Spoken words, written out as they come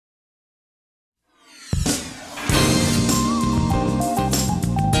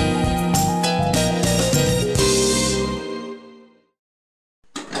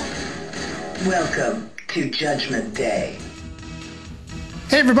Welcome to Judgment Day.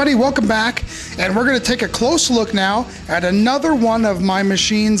 Hey everybody, welcome back, and we're going to take a close look now at another one of my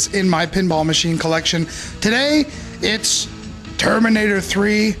machines in my pinball machine collection. Today, it's Terminator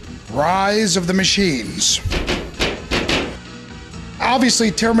 3: Rise of the Machines.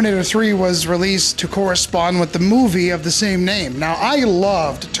 Obviously, Terminator 3 was released to correspond with the movie of the same name. Now, I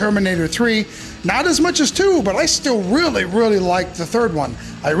loved Terminator 3, not as much as 2, but I still really liked the third one.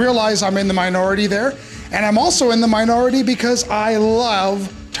 I realize I'm in the minority there, and I'm also in the minority because I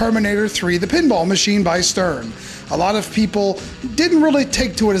love Terminator 3, the pinball machine by Stern. A lot of people didn't really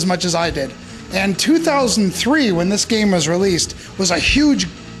take to it as much as I did. And 2003, when this game was released, was a huge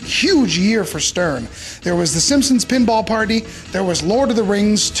year for Stern. There was The Simpsons Pinball Party, there was Lord of the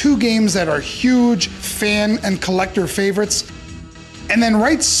Rings, two games that are huge fan and collector favorites. And then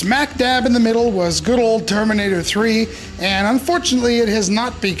right smack dab in the middle was good old Terminator 3, and unfortunately it has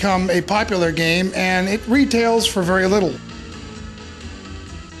not become a popular game, and it retails for very little.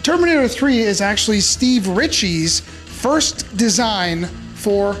 Terminator 3 is actually Steve Ritchie's first design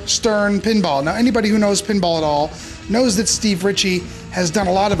for Stern Pinball. Now, anybody who knows pinball at all knows that Steve Ritchie has done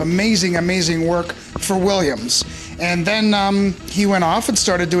a lot of amazing work for Williams. And then he went off and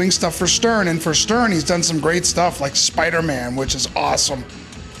started doing stuff for Stern, and for Stern he's done some great stuff like Spider-Man, which is awesome.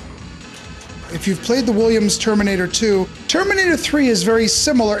 If you've played the Williams Terminator 2, Terminator 3 is very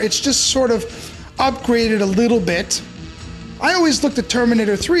similar, it's just sort of upgraded a little bit. I always looked at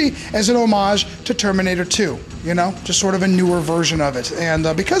Terminator 3 as an homage to Terminator 2, you know, just sort of a newer version of it.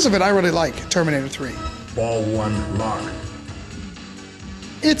 And because of it, I really like Terminator 3. Ball 1 lock.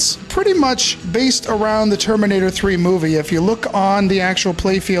 It's pretty much based around the Terminator 3 movie. If you look on the actual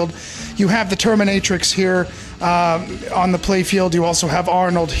playfield, you have the Terminatrix here on the playfield. You also have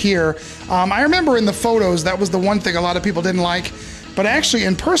Arnold here. I remember in the photos, that was the one thing a lot of people didn't like. But actually,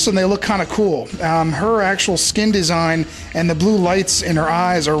 in person, they look kind of cool. Her actual skin design and the blue lights in her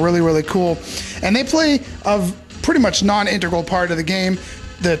eyes are really cool. And they play a pretty much non-integral part of the game.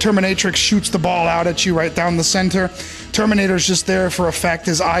 The Terminatrix shoots the ball out at you right down the center. Terminator's just there for effect.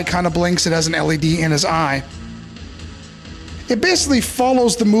 His eye kind of blinks. It has an LED in his eye. It basically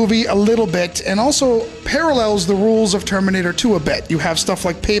follows the movie a little bit and also parallels the rules of Terminator 2 a bit. You have stuff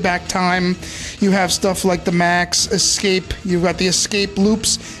like payback time, you have stuff like the max, escape, you've got the escape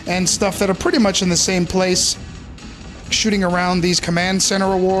loops and stuff that are pretty much in the same place. Shooting around these command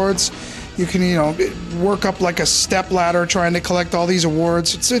center awards. You can, you know, work up like a step ladder trying to collect all these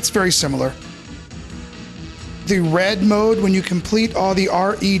awards. It's very similar. The red mode, when you complete all the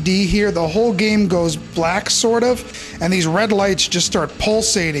RED here, the whole game goes black sort of, and these red lights just start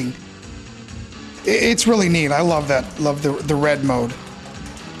pulsating. It's really neat. I love that. Love the red mode.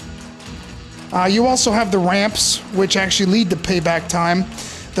 You also have the ramps, which actually lead to payback time.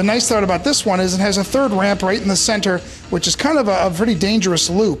 The nice thing about this one is it has a third ramp right in the center, which is kind of a pretty dangerous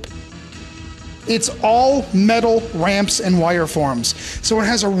loop. It's all metal ramps and wire forms. So it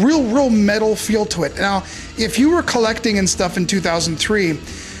has a real metal feel to it. Now, if you were collecting and stuff in 2003,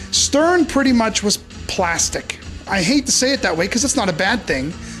 Stern pretty much was plastic. I hate to say it that way because it's not a bad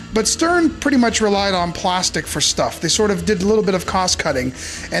thing, but Stern pretty much relied on plastic for stuff. They sort of did a little bit of cost cutting,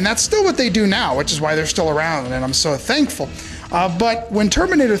 and that's still what they do now, which is why they're still around, and I'm so thankful. But when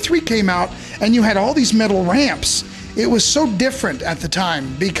Terminator 3 came out and you had all these metal ramps, it was so different at the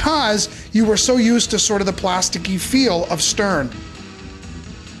time because you were so used to sort of the plasticky feel of Stern.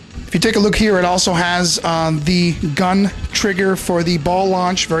 If you take a look here, it also has the gun trigger for the ball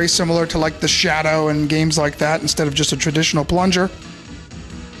launch, very similar to like the Shadow and games like that, instead of just a traditional plunger.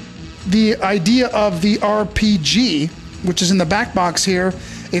 The idea of the RPG, which is in the back box here,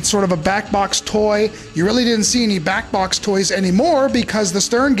 it's sort of a back box toy. You really didn't see any back box toys anymore because the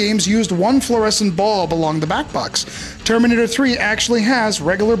Stern games used one fluorescent bulb along the back box. Terminator 3 actually has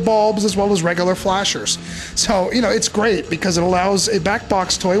regular bulbs as well as regular flashers. So, you know, it's great because it allows a back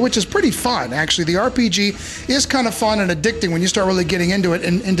box toy, which is pretty fun. Actually, the RPG is kind of fun and addicting when you start really getting into it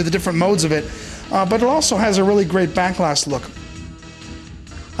and into the different modes of it. But it also has a really great backlash look.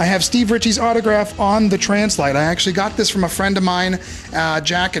 I have Steve Ritchie's autograph on the translite. I actually got this from a friend of mine,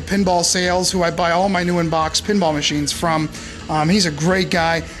 Jack at Pinball Sales, who I buy all my new in-box pinball machines from. He's a great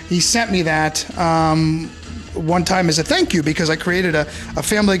guy. He sent me that one time as a thank you because I created a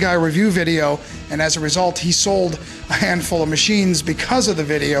Family Guy review video, and as a result he sold a handful of machines because of the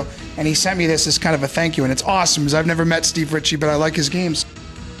video, and he sent me this as kind of a thank you, and it's awesome because I've never met Steve Ritchie, but I like his games.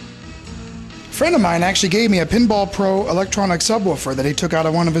 friend of mine actually gave me a Pinball Pro electronic subwoofer that he took out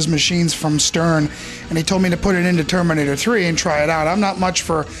of one of his machines from Stern, and he told me to put it into Terminator 3 and try it out. I'm not much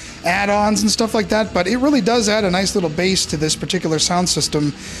for add-ons and stuff like that, but it really does add a nice little bass to this particular sound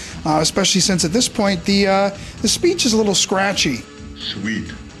system, especially since at this point the speech is a little scratchy.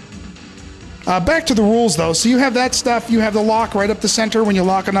 Sweet. Back to the rules though. So you have that stuff, you have the lock right up the center. When you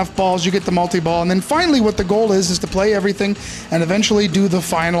lock enough balls, you get the multi-ball. And then finally what the goal is to play everything and eventually do the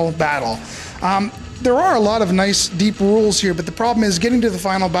final battle. There are a lot of nice deep rules here, but the problem is getting to the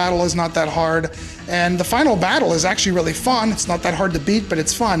final battle is not that hard. And the final battle is actually really fun. It's not that hard to beat, but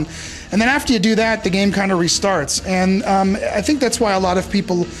it's fun. And then after you do that, the game kind of restarts. And I think that's why a lot of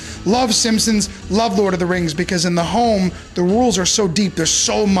people love Simpsons, love Lord of the Rings, because in the home, the rules are so deep. There's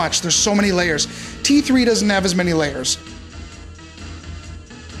so much. There's so many layers. T3 doesn't have as many layers.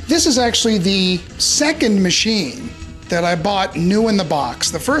 This is actually the second machine that I bought new in the box.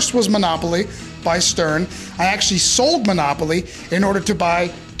 The first was Monopoly by Stern. I actually sold Monopoly in order to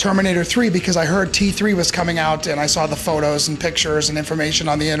buy Terminator 3 because I heard T3 was coming out and I saw the photos and pictures and information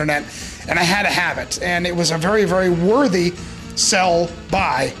on the internet and I had to have it. And it was a very, very worthy sell,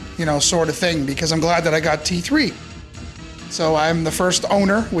 buy, sort of thing, because I'm glad that I got T3. So I'm the first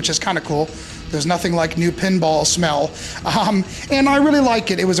owner, which is kind of cool. There's nothing like new pinball smell. And I really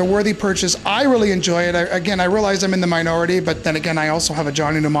like it. It was a worthy purchase. I really enjoy it. Again, I realize I'm in the minority, but then again, I also have a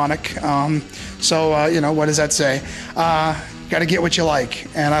Johnny Mnemonic. So, what does that say? Got to get what you like.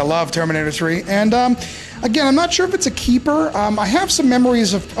 And I love Terminator 3. And again, I'm not sure if it's a keeper. I have some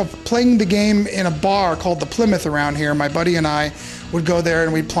memories of playing the game in a bar called the Plymouth around here. My buddy and I would go there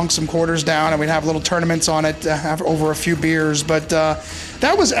and we'd plunk some quarters down and we'd have little tournaments on it over a few beers. But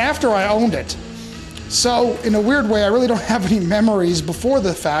that was after I owned it. So in a weird way, I really don't have any memories before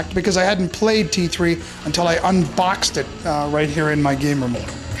the fact because I hadn't played T3 until I unboxed it right here in my game room.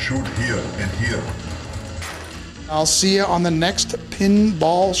 Shoot here and here. I'll see you on the next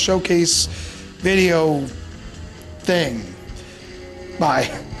Pinball Showcase video thing. Bye.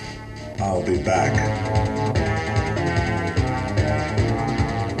 I'll be back.